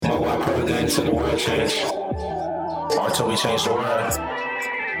until the world change. Or until we change the world.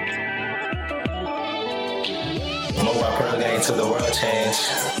 More Gwap Pearl Gang till the world change.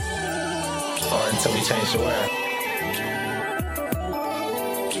 Or until we change the world.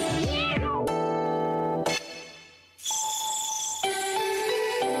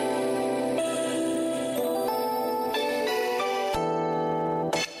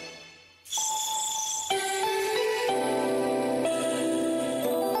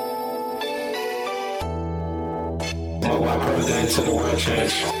 More Gwap Pearl Gang till the world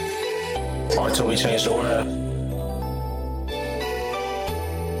change. Or until we change the world.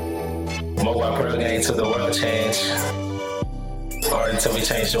 More Gwap Pearl Gang till the world change. Or until we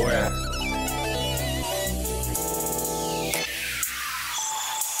change the world.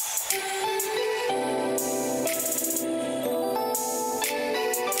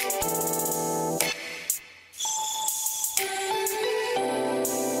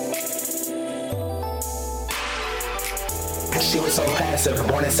 She was so passive,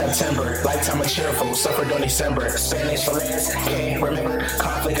 born in September. Lifetime of cheerful, suffered on December. Spanish for last, can't remember.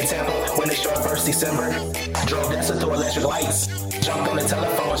 Conflict in Tampa, when it short 1st December. Drove Dessa through electric lights. Jumped on the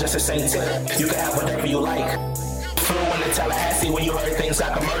telephone just to say tip. You can have whatever you like. Flew into Tallahassee when you heard things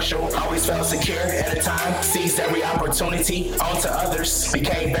got commercial. Always felt secure at a time. Seized every opportunity. On to others.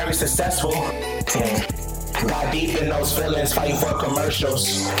 Became very successful. Got deep in those feelings, fighting for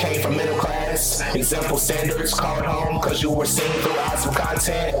commercials. Came from middle class, example standards. Called home cause you were seen through awesome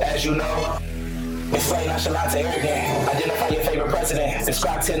content, as you know. Explain nonchalant to arrogant. Identify your favorite president.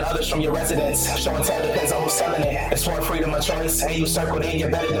 Describe 10 others from your residence. Show and tell depends on who's selling it. It's for freedom of choice, and you circled in,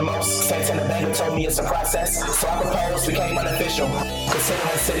 you're better than most. Santana Banger told me it's a process, so I proposed, became unofficial.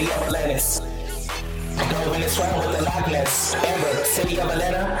 Considering city of Atlantis. Dove in this round with the Loch Ness. Amber, city of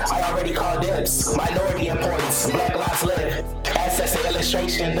Atlanta, I already called dibs. Minority importance, black lives live. Access the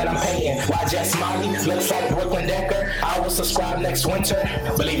illustration that I'm painting. Why Jess Molly looks like Brooklyn Decker. I will subscribe next winter,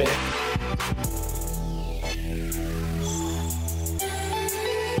 believe it.